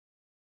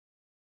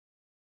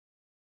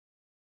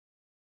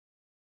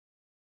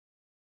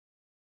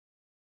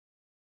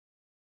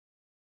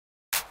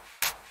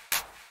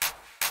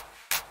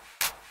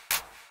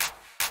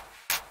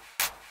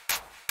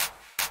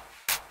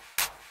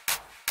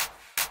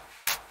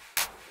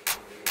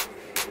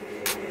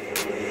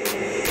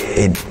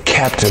It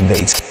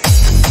captivates.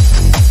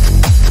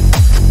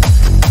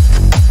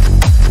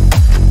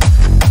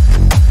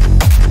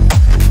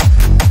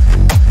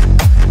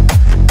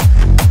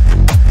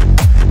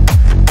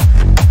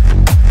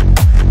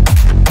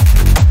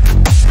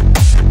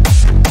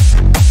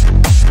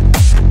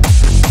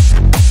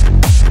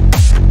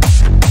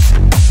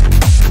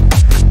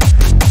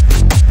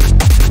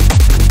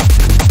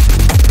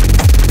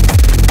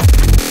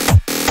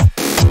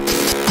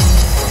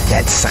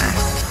 That sound,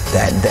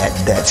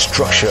 that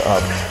structure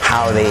of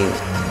how they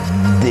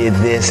did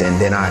this, and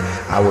then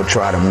I would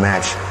try to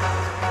match.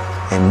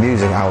 In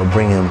music, I would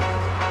bring him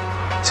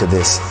to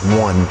this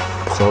one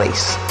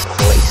place.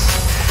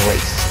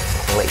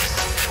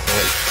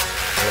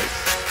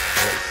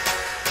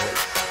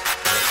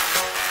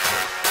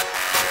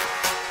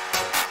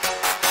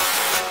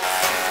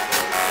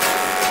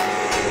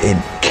 It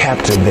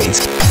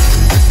captivates.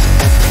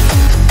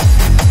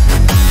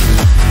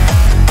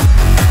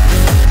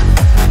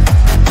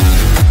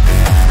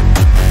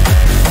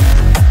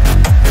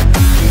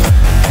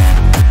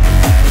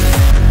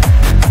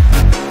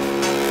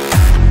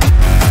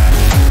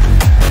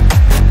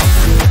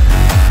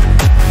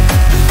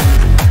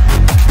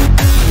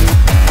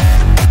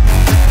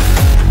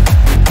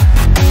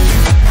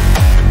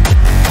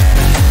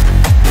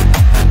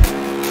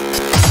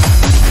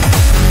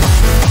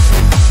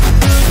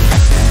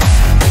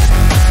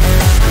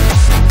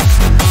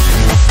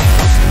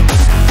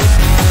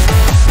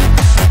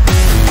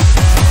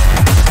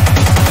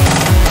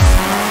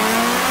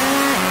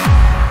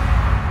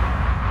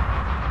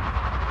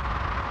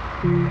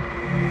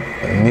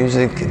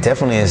 Music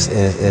definitely is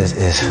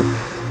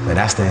but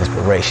that's the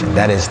inspiration.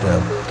 That is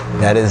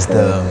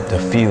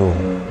the fuel.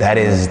 That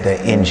is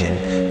the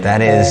engine.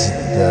 That is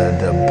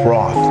the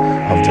broth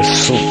of the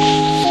soup.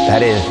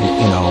 That is,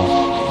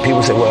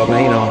 people say, well,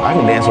 man, I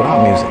can dance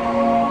without music.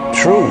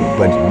 True,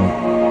 but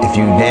if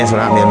you dance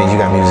without me, that means you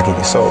got music in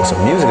your soul. So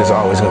music is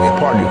always going to be a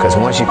part of you, because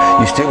once you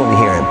still going to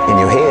be hearing in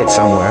your head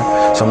somewhere.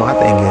 So my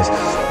thing is,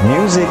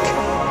 music,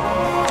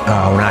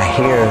 when I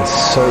hear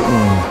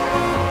certain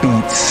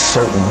beats,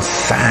 certain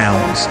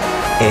sounds,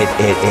 it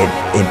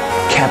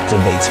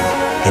captivates me.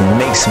 It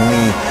makes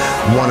me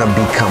want to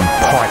become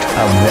part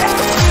of that.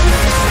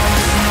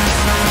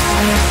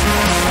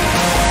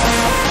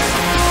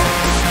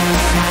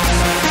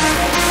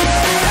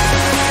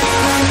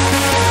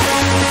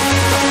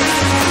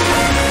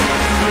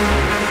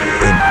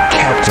 It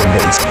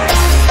captivates me.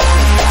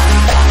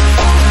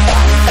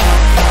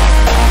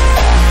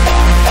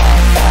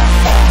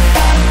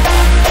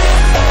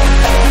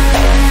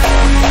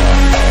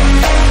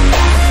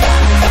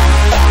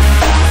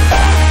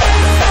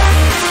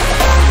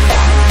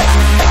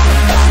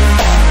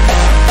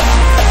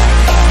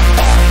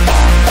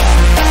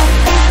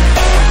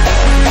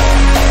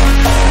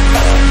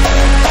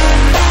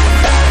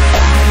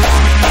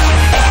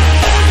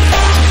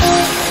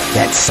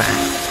 That sound,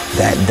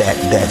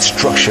 that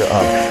structure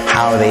of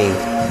how they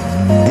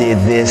did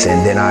this,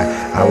 and then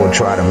I would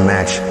try to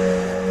match.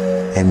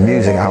 In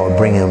music, I would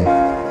bring him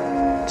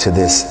to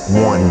this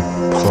one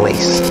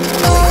place.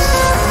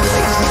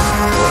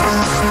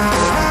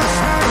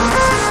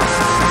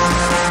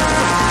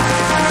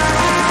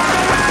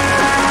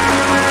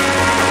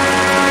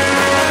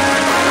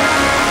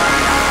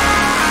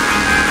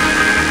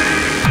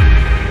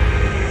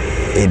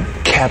 It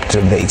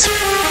captivates.